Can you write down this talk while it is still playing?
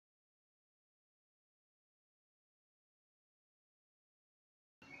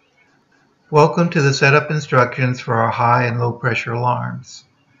Welcome to the setup instructions for our high and low pressure alarms.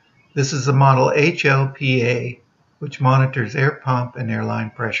 This is the model HLPA, which monitors air pump and airline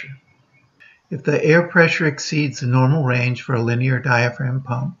pressure. If the air pressure exceeds the normal range for a linear diaphragm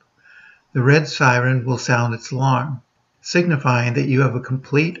pump, the red siren will sound its alarm, signifying that you have a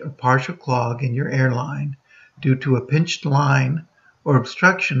complete or partial clog in your airline due to a pinched line or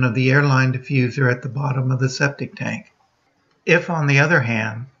obstruction of the airline diffuser at the bottom of the septic tank. If, on the other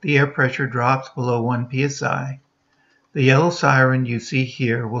hand, the air pressure drops below 1 psi, the yellow siren you see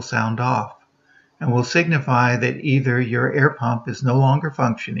here will sound off and will signify that either your air pump is no longer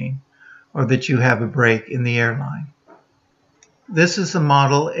functioning or that you have a break in the airline. This is the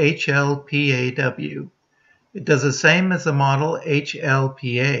model HLPAW. It does the same as the model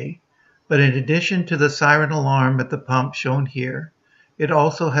HLPA, but in addition to the siren alarm at the pump shown here, it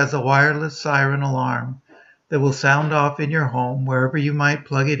also has a wireless siren alarm that will sound off in your home wherever you might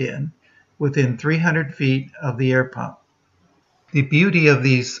plug it in, within 300 feet of the air pump. The beauty of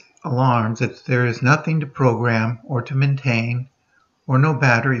these alarms is that there is nothing to program or to maintain, or no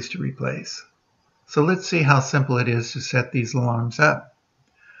batteries to replace. So let's see how simple it is to set these alarms up.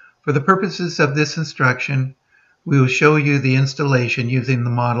 For the purposes of this instruction, we will show you the installation using the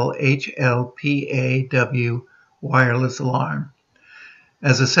model HLPAW wireless alarm,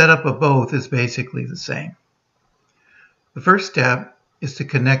 as the setup of both is basically the same. The first step is to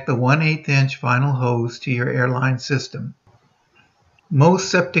connect the 1/8 inch vinyl hose to your airline system.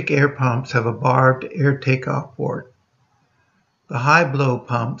 Most septic air pumps have a barbed air takeoff port. The high blow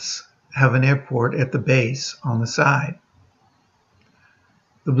pumps have an air port at the base on the side.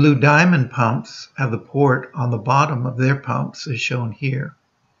 The blue diamond pumps have the port on the bottom of their pumps as shown here.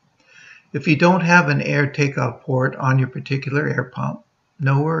 If you don't have an air takeoff port on your particular air pump,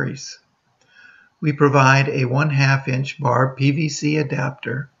 no worries. We provide a 1/2 inch bar PVC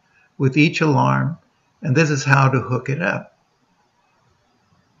adapter with each alarm, and this is how to hook it up.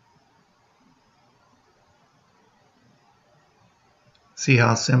 See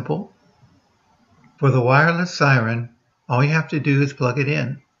how simple? For the wireless siren, all you have to do is plug it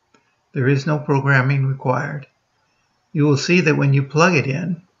in. There is no programming required. You will see that when you plug it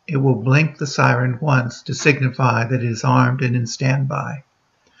in, it will blink the siren once to signify that it is armed and in standby.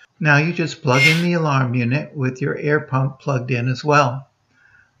 Now you just plug in the alarm unit with your air pump plugged in as well.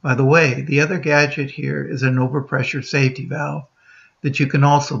 By the way, the other gadget here is an overpressure safety valve that you can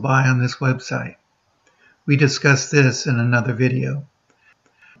also buy on this website. We discussed this in another video.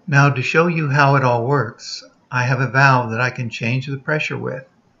 Now to show you how it all works, I have a valve that I can change the pressure with.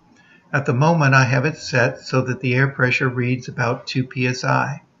 At the moment I have it set so that the air pressure reads about 2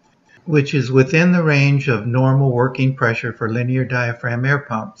 psi, which is within the range of normal working pressure for linear diaphragm air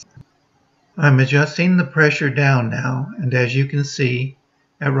pumps. I'm adjusting the pressure down now, and as you can see,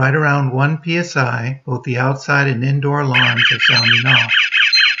 at right around 1 psi, both the outside and indoor alarms are sounding off.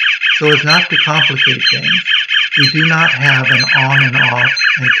 So as not to complicate things, we do not have an on and off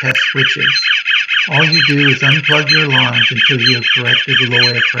and test switches. All you do is unplug your alarms until you have corrected the low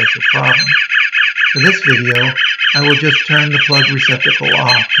air pressure problem. For this video, I will just turn the plug receptacle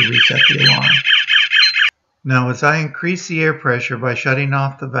off to reset the alarm. Now as I increase the air pressure by shutting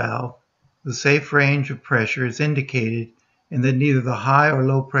off the valve, the safe range of pressure is indicated in that neither the high or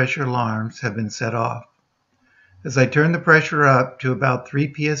low pressure alarms have been set off. As I turn the pressure up to about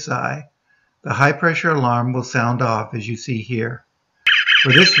 3 psi, the high pressure alarm will sound off as you see here.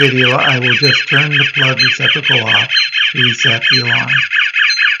 For this video, I will just turn the plug receptacle off to reset the alarm.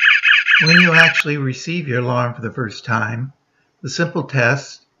 When you actually receive your alarm for the first time, the simple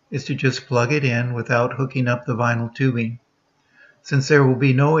test is to just plug it in without hooking up the vinyl tubing. Since there will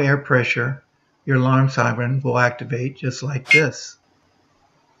be no air pressure, your alarm siren will activate just like this.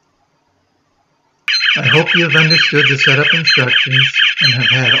 I hope you have understood the setup instructions and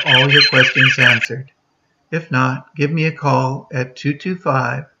have had all your questions answered. If not, give me a call at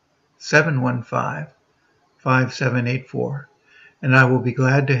 225-715-5784, and I will be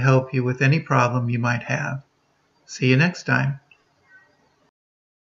glad to help you with any problem you might have. See you next time.